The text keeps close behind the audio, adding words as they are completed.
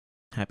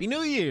Happy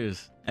New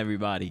Year's,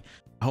 everybody.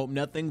 I hope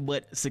nothing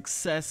but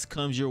success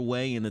comes your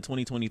way in the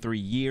 2023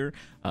 year.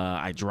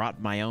 I dropped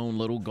my own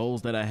little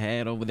goals that I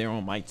had over there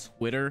on my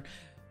Twitter,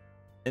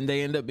 and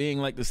they end up being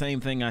like the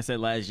same thing I said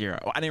last year.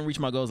 I didn't reach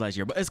my goals last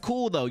year, but it's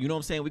cool though. You know what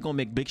I'm saying? We're gonna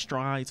make big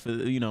strides for,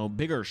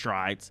 bigger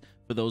strides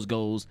for those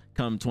goals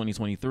come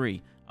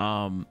 2023.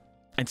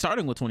 And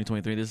starting with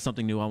 2023, this is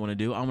something new I want to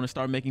do. I want to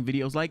start making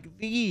videos like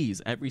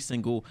these every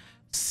single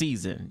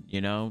season,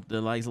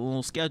 the like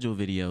little schedule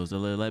videos to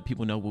let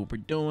people know what we're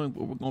doing,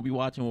 what we're going to be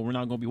watching, what we're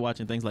not going to be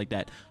watching, things like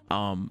that.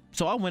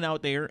 So I went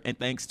out there, and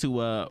thanks to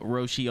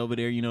Roshi over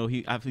there,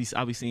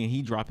 I'll be seeing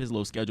he dropped his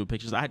little schedule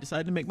pictures. I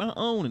decided to make my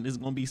own, and this is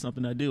going to be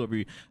something I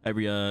do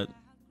every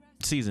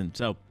season.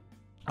 So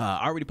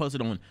I already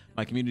posted on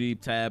my community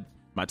tab,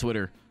 my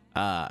Twitter,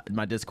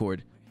 my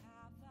Discord,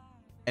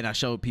 and I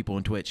showed people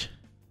on Twitch.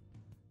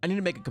 I need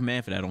to make a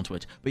command for that on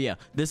Twitch. But yeah,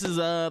 this is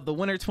the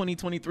winter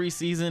 2023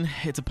 season.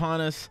 It's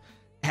upon us.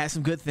 It has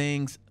some good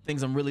things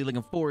I'm really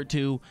looking forward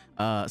to.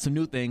 Some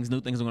new things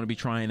I'm going to be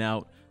trying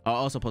out. I'll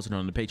also post it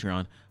on the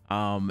Patreon.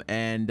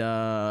 And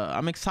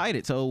I'm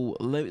excited. So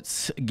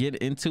let's get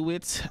into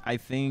it. I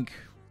think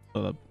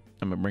I'm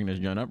gonna bring this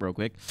joint up real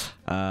quick.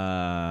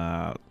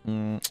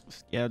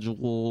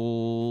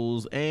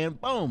 Schedules, and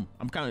boom.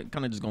 I'm kind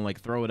of just gonna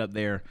like throw it up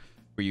there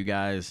for you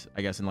guys,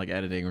 I guess, in like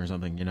editing or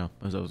something,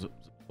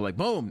 like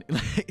boom.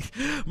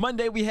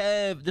 Monday we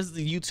have, this is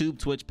the YouTube,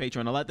 Twitch,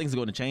 Patreon. A lot of things are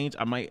going to change.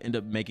 I might end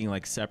up making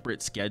like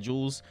separate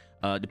schedules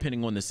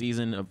depending on the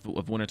season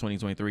of winter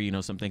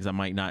 2023. Some things I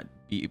might not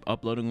be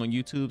uploading on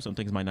YouTube, some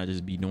things might not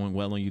just be doing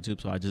well on YouTube,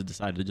 so I just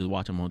decided to just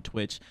watch them on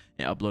Twitch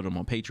and upload them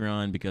on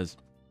Patreon because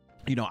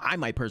I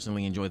might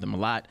personally enjoy them a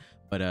lot,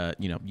 but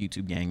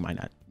YouTube gang might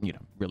not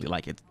really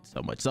like it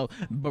so much. So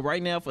but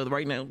right now, what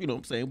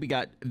I'm saying, we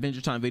got Adventure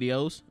Time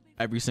videos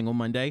every single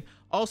Monday.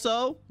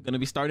 Also gonna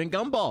be starting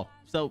Gumball.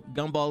 So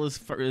Gumball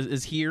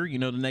is here,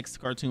 the next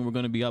cartoon we're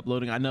going to be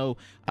uploading. I know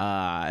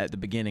at the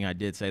beginning I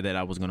did say that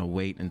I was going to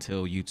wait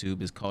until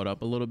YouTube is caught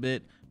up a little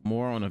bit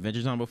more on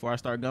Adventure Time before I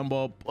start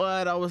Gumball,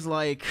 but I was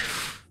like,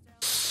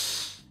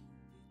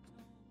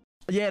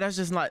 yeah, that's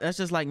just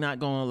like not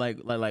going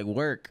like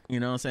work, you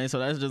know what I'm saying? So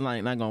that's just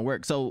like not gonna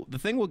work. So the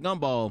thing with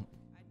Gumball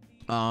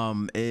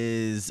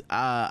is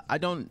I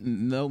don't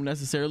know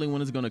necessarily when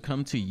it's going to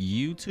come to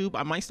YouTube.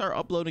 I might start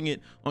uploading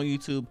it on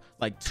YouTube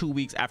like 2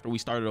 weeks after we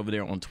started over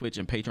there on Twitch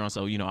and Patreon.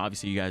 So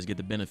obviously you guys get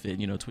the benefit,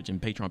 Twitch and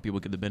Patreon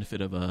people get the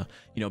benefit of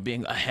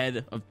being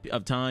ahead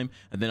of time,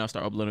 and then I'll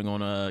start uploading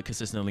on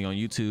consistently on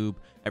YouTube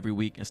every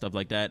week and stuff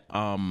like that.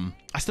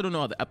 I still don't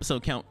know how the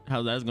episode count,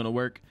 how that's going to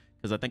work,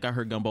 because I think I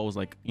heard Gumball was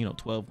like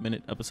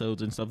 12-minute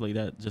episodes and stuff like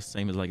that, just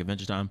same as like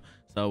Adventure Time.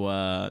 So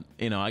I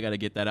gotta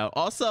get that out.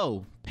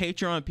 Also,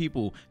 Patreon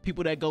people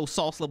that go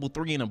sauce level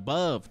 3 and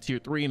above, tier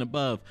 3 and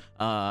above,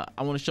 I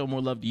want to show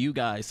more love to you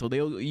guys, so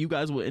you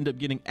guys will end up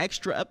getting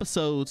extra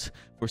episodes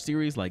for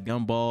series like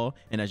Gumball,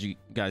 and as you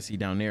guys see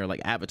down there,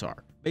 like Avatar.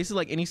 Basically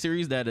like any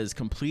series that is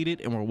completed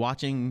and we're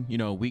watching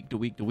week to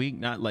week to week,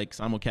 not like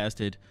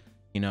simulcasted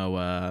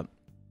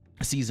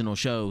seasonal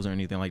shows or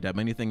anything like that,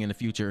 but anything in the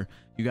future,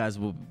 you guys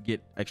will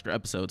get extra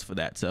episodes for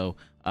that. So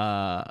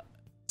yeah,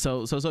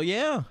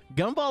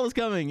 Gumball is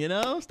coming,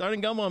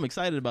 starting Gumball. I'm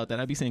excited about that.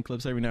 I'll be seeing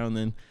clips every now and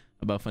then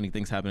about funny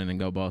things happening in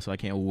Gumball, so I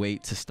can't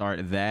wait to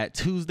start that.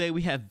 Tuesday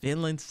we have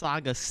Vinland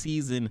Saga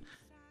season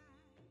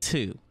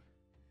 2.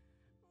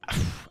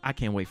 I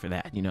can't wait for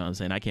that, you know what I'm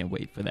saying? I can't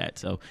wait for that.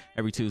 So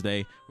every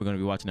Tuesday we're going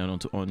to be watching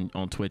that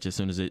on Twitch as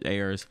soon as it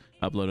airs,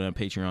 uploaded on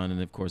Patreon, and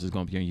of course it's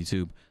going to be on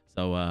YouTube.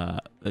 So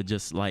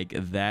just like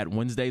that.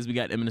 Wednesdays we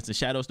got Eminence and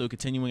Shadow still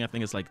continuing. I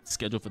think it's like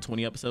scheduled for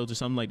 20 episodes or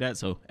something like that.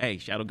 So hey,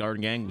 Shadow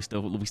Garden gang, we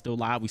still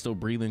live, we still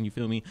breathing, you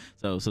feel me?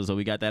 So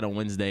we got that on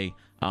Wednesday.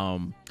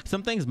 Some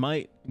things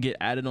might get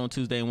added on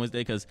Tuesday and Wednesday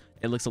because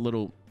it looks a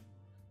little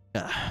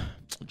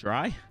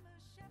dry,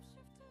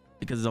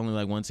 because it's only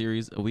like one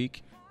series a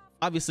week.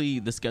 Obviously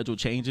the schedule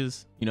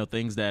changes,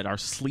 things that are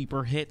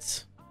sleeper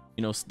hits,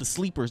 the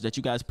sleepers that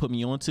you guys put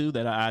me onto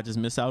that I just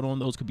miss out on,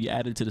 those could be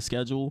added to the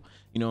schedule,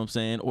 you know what I'm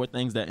saying? Or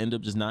things that end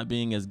up just not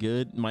being as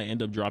good might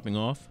end up dropping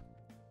off,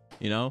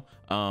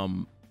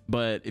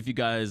 but if you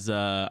guys,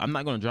 I'm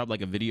not going to drop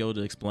like a video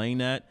to explain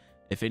that.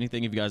 If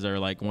anything, if you guys are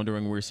like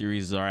wondering where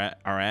series are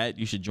at,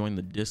 you should join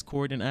the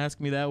Discord and ask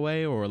me that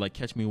way, or like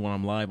catch me when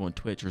I'm live on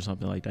Twitch or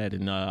something like that,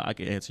 and I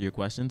can answer your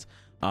questions.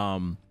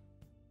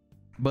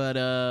 But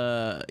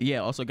yeah,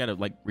 also gotta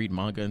like read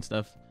manga and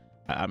stuff.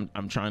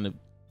 I'm trying to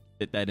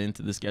fit that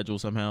into the schedule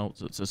somehow,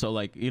 so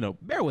like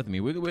bear with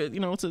me. We're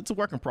it's a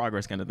work in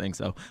progress kind of thing.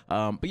 So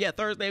but yeah,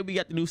 Thursday we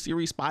got the new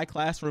series Spy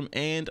Classroom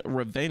and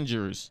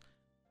Revengers.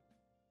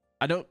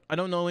 I don't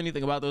know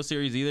anything about those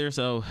series either,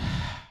 so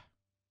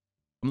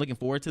I'm looking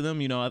forward to them.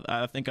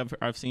 I think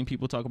I've seen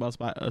people talk about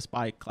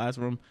Spy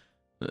Classroom.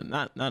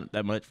 Not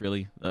that much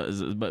really,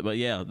 but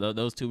yeah,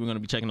 those two, we're going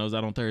to be checking those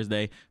out on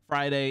Thursday.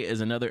 Friday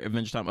is another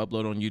Adventure Time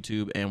upload on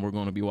YouTube, and we're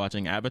going to be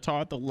watching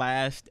Avatar: The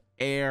Last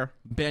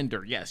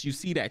Airbender. Yes, you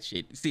see that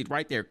shit, you see it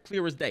right there,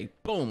 clear as day.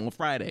 Boom, on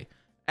Friday,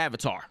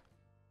 Avatar.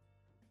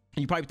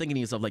 And you're probably thinking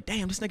to yourself like,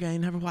 damn, this nigga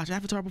ain't never watched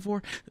Avatar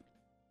before.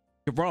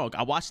 You're wrong.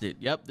 I watched it.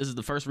 Yep, this is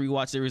the first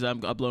rewatch series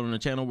I'm uploading on the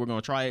channel. We're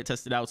gonna try it,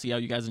 test it out, see how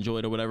you guys enjoy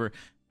it or whatever.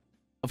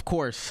 Of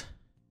course,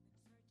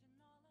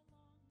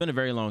 been a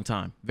very long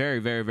time,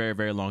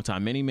 very long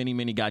time,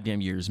 many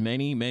goddamn years,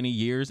 many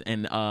years.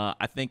 And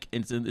I think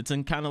it's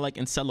in kind of like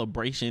in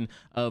celebration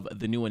of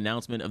the new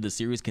announcement of the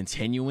series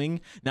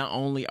continuing. Not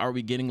only are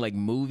we getting like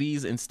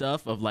movies and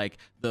stuff of like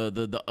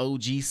the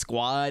OG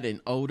squad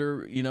and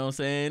older, you know what I'm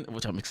saying,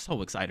 which I'm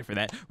so excited for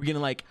that. We're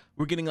getting like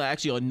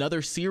actually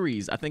another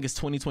series. I think it's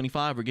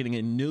 2025. We're getting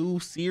a new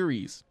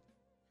series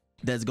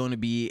that's going to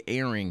be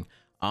airing,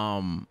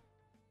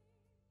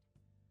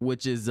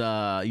 which is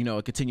you know,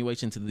 a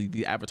continuation to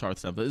the Avatar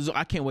stuff.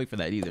 I can't wait for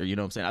that either, you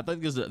know what I'm saying. I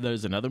think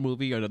there's another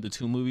movie or another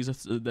 2 movies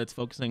that's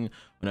focusing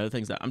on other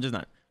things that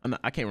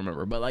I can't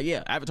remember. But like,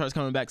 yeah, Avatar's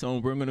coming back, so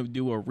we're gonna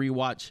do a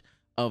rewatch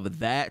of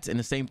that. And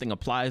the same thing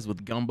applies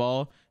with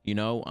Gumball, you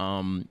know.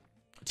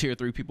 Tier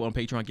 3 people on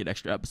Patreon get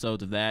extra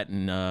episodes of that,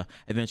 and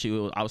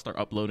eventually I'll start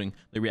uploading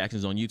the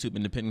reactions on YouTube.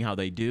 And depending how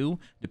they do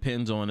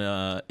depends on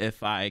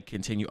if I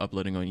continue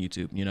uploading on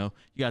YouTube. You know,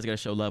 you guys gotta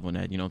show love on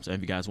that, you know what I'm saying,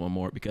 if you guys want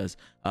more, because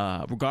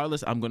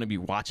regardless, I'm gonna be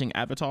watching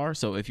Avatar.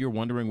 So if you're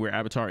wondering where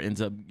Avatar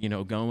ends up, you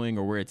know, going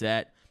or where it's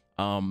at,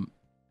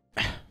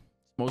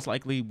 most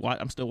likely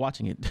I'm still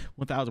watching it.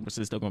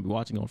 1000% still gonna be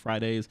watching on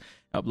Fridays,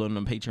 uploading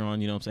on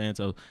Patreon, you know what I'm saying.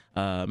 So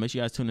make sure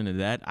you guys tune into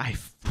that.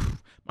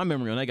 My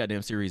memory on that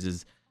goddamn series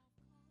is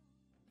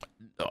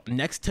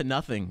next to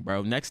nothing,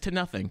 bro. Next to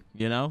nothing,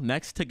 you know,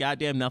 next to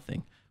goddamn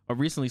nothing. I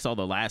recently saw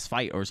The Last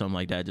Fight or something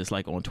like that, just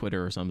like on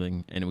Twitter or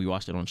something, and we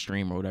watched it on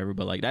stream or whatever.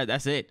 But like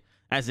that's it.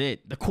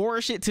 The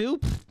core shit too,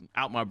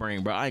 out my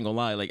brain, bro. I ain't gonna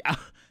lie, like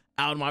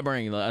out of my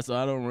brain. So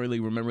I don't really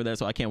remember that.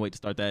 So I can't wait to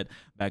start that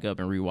back up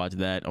and rewatch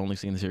that. Only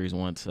seen the series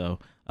once, so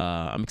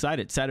I'm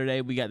excited.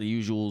 Saturday we got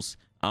the usuals.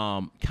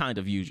 Kind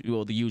of usual,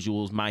 well, the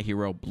usuals, My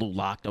Hero, Blue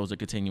Lock, those are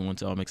continuing,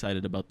 so I'm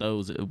excited about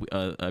those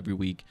every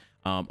week.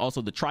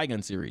 Also the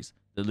Trigun series,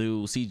 the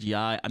new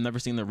CGI. I've never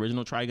seen the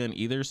original Trigun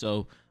either,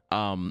 so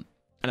and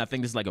I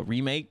think this is like a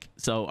remake,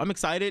 so I'm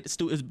excited. It's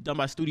done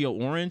by Studio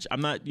Orange.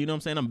 I'm not, you know what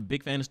I'm saying, I'm a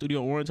big fan of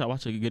Studio Orange. I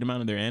watch a good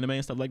amount of their anime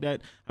and stuff like that.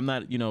 I'm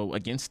not, you know,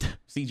 against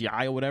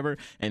CGI or whatever,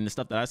 and the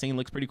stuff that I've seen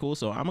looks pretty cool,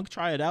 so I'm gonna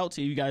try it out,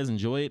 see if you guys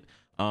enjoy it.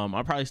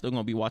 I'm probably still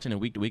gonna be watching it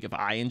week to week if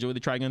I enjoy the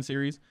Trigun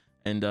series.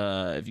 And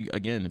if you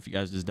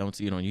guys just don't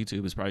see it on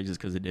YouTube, it's probably just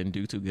because it didn't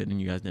do too good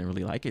and you guys didn't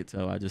really like it,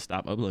 so I just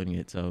stopped uploading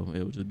it. So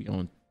it will just be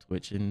on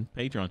Twitch and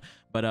Patreon.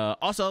 But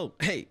also,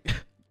 hey,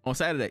 on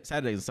Saturdays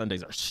and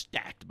Sundays are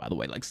stacked, by the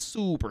way, like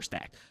super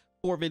stacked.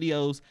 4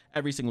 videos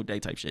every single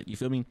day type shit, you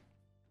feel me?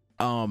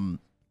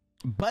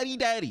 Buddy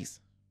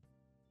Daddies,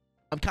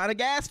 I'm kind of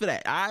gassed for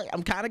that.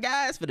 I'm kind of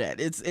gassed for that.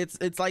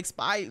 It's like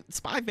Spy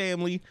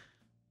Family,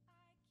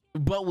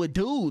 but with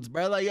dudes,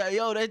 bro. Like,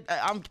 yo,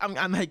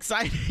 I'm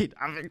excited.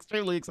 I'm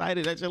extremely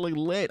excited. That shit look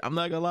lit. I'm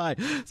not gonna lie.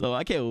 So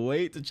I can't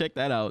wait to check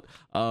that out.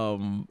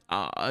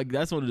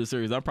 That's one of the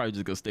series I'm probably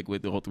just gonna stick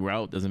with the whole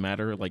throughout. Doesn't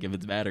matter like if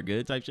it's bad or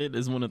good type shit.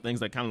 This is one of the things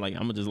that kind of like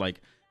I'm gonna just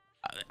like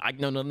I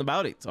know nothing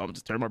about it, so I'm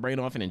just turn my brain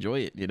off and enjoy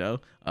it. You know,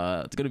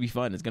 it's gonna be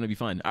fun. It's gonna be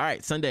fun. All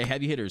right, Sunday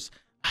heavy hitters.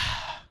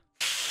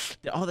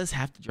 Did all this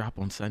have to drop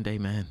on Sunday,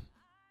 man?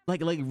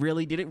 Like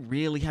really, did it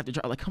really have to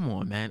drop? Like, come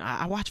on, man.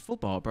 I watch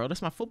football, bro.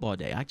 That's my football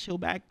day. I chill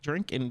back,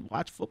 drink, and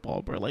watch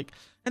football, bro. Like,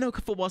 I know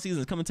football season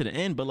is coming to the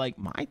end, but like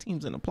my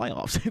team's in the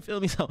playoffs. You feel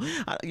me? So,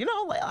 you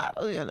know, like,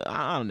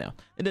 I don't know.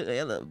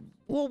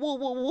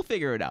 We'll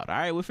figure it out. All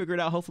right, we'll figure it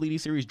out. Hopefully,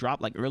 these series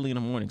drop like early in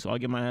the morning, so I'll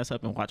get my ass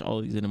up and watch all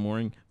of these in the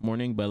morning.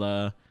 But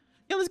yeah,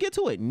 let's get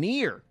to it.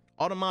 Nier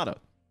Automata.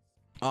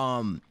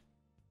 I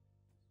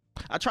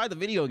tried the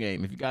video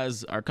game. If you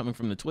guys are coming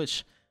from the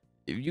Twitch,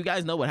 if you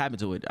guys know what happened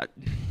to it,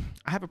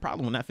 I have a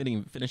problem with not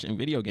finishing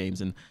video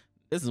games, and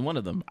this is one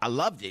of them. I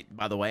loved it,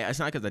 by the way. It's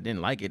not because I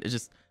didn't like it. It's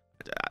just,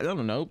 I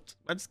don't know.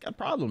 I just got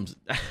problems.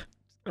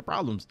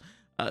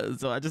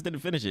 So I just didn't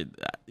finish it,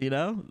 you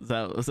know?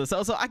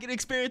 So I can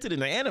experience it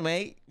in the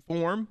anime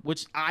form,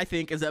 which I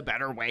think is a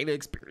better way to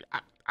experience.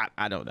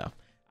 I don't know.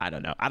 I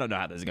don't know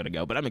how this is going to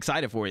go, but I'm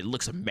excited for it. It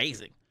looks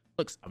amazing.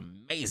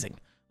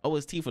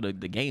 OST for the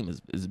game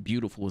is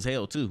beautiful as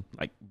hell, too.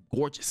 Like,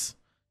 gorgeous.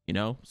 You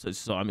know,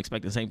 so I'm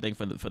expecting the same thing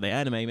for the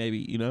anime, maybe,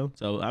 you know.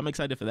 So I'm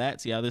excited for that.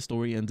 See how this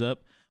story ends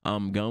up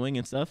going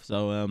and stuff.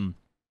 So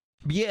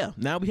yeah,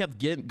 now we have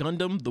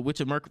Gundam: The Witch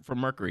of from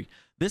Mercury.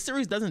 This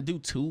series doesn't do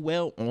too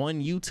well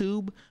on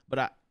YouTube, but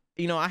I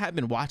have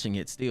been watching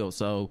it still.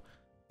 So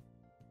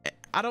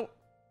I don't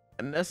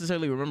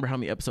necessarily remember how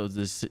many episodes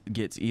this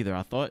gets either.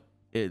 I thought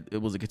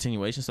it was a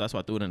continuation, so that's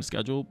why I threw it in the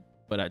schedule.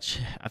 But I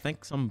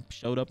think some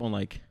showed up on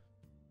like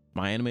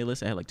my anime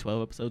list. I had like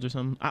 12 episodes or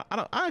something. I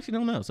actually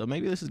don't know. So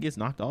maybe this gets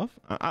knocked off.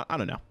 I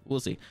don't know.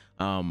 We'll see.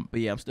 But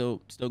yeah, I'm still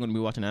gonna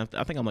be watching that.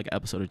 I think I'm like an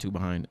episode or 2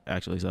 behind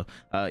actually. So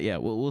yeah,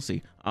 we'll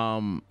see.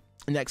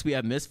 Next we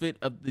have Misfit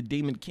of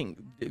Demon King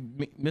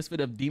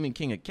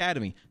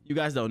Academy. You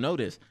guys don't know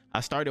this.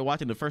 I started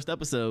watching the first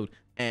episode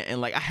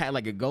and like I had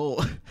like a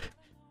goal.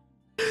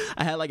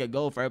 I had like a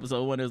goal for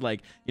episode 1. It was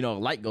like, you know, a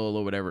light goal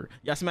or whatever.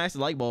 Yeah, I smashed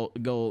the light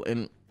goal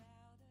and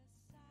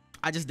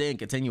I just didn't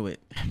continue it.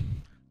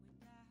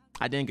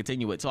 I didn't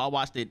continue it. So I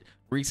watched it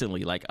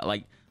recently, like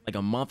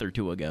a month or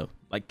two ago.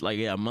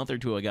 Yeah, a month or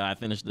two ago, I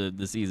finished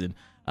the season.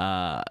 So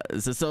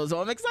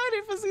I'm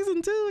excited for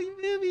season 2. You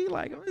feel me?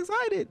 Like, I'm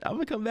excited. I'm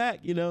gonna come back.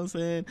 You know what I'm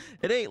saying?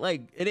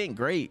 It ain't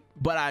great,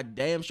 but I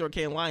damn sure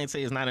can't lie and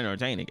say it's not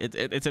entertaining. It's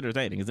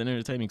entertaining. It's an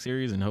entertaining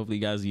series, and hopefully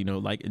you guys, you know,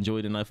 like, enjoy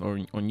it enough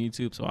on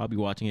YouTube. So I'll be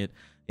watching it,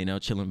 you know,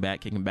 chilling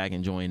back, kicking back,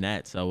 enjoying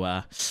that.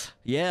 So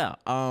yeah.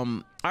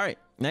 All right.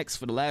 Next,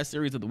 for the last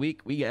series of the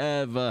week, we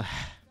have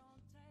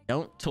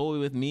Don't Toy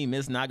With Me,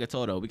 Miss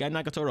Nagatoro. We got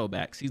Nagatoro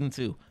back, season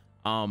 2.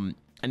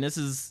 And this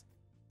is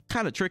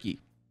kind of tricky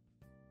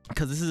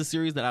because this is a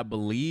series that I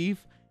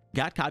believe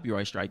got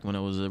copyright strike when it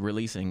was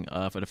releasing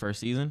for the first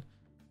season.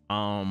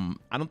 I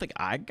don't think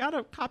I got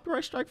a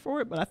copyright strike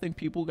for it, but I think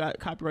people got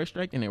copyright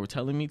strike and they were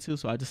telling me to,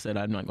 so I just said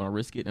I'm not gonna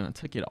risk it, and I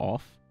took it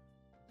off.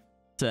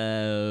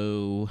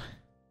 So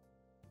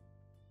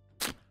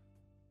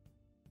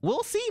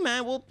we'll see,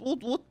 man.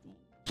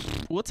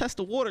 We'll test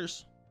the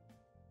waters.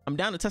 I'm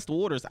down to test the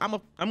waters. I'm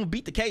gonna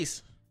beat the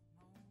case.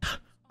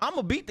 I'm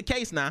gonna beat the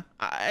case now.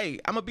 Hey,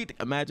 I'm gonna beat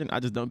the, imagine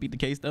I just don't beat the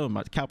case though.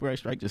 My copyright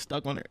strike just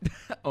stuck on it.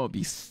 I'll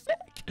be sick.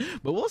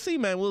 But we'll see,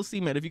 man. We'll see,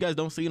 man. If you guys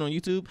don't see it on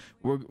YouTube,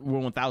 we're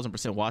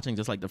 1000% watching,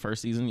 just like the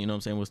first season. You know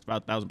what I'm saying? We're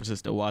about 1000%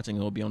 still watching.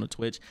 It'll be on the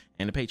Twitch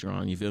and the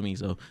Patreon. You feel me?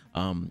 So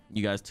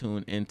you guys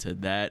tune into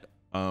that.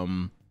 I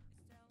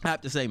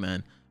have to say,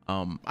 man,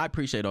 I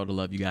appreciate all the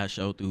love you guys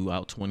show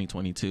throughout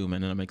 2022,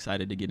 man, and I'm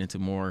excited to get into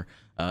more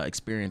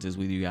experiences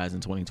with you guys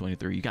in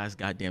 2023. You guys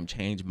goddamn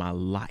changed my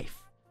life.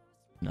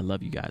 And I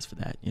love you guys for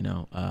that, you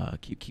know.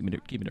 Keeping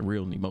it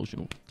real and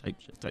emotional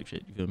type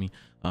shit. You feel me?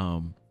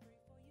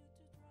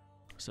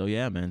 So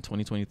yeah, man.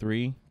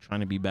 2023, trying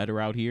to be better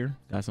out here.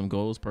 Got some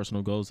goals,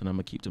 personal goals, and I'm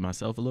gonna keep to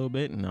myself a little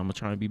bit, and I'm gonna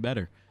try to be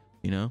better.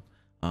 You know.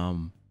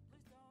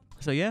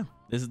 So yeah,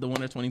 this is the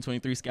winter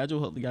 2023 schedule.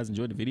 Hope you guys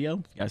enjoyed the video.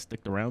 If you guys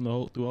sticked around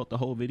throughout the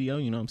whole video,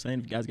 you know what I'm saying.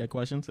 If you guys got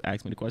questions,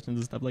 ask me the questions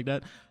and stuff like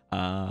that.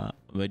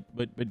 But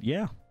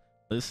yeah.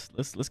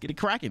 Let's get it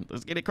cracking.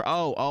 Let's get it.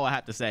 Oh, I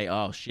have to say,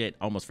 oh shit,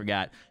 almost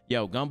forgot.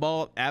 Yo,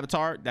 Gumball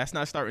Avatar, that's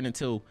not starting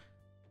until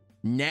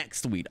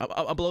next week. I'm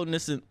uploading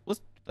this in, what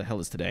the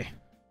hell is today?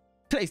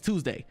 Today's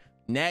Tuesday.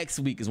 Next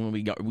week is when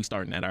we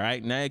starting that. All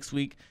right, next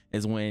week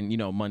is when, you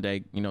know,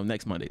 Monday. You know,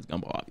 next Monday is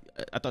Gumball.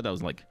 I thought that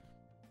was like,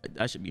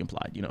 that should be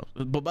implied, you know.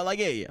 But like,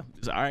 yeah.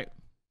 All right.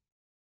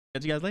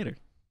 Catch you guys later.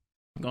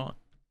 I'm gone.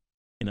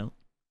 You know.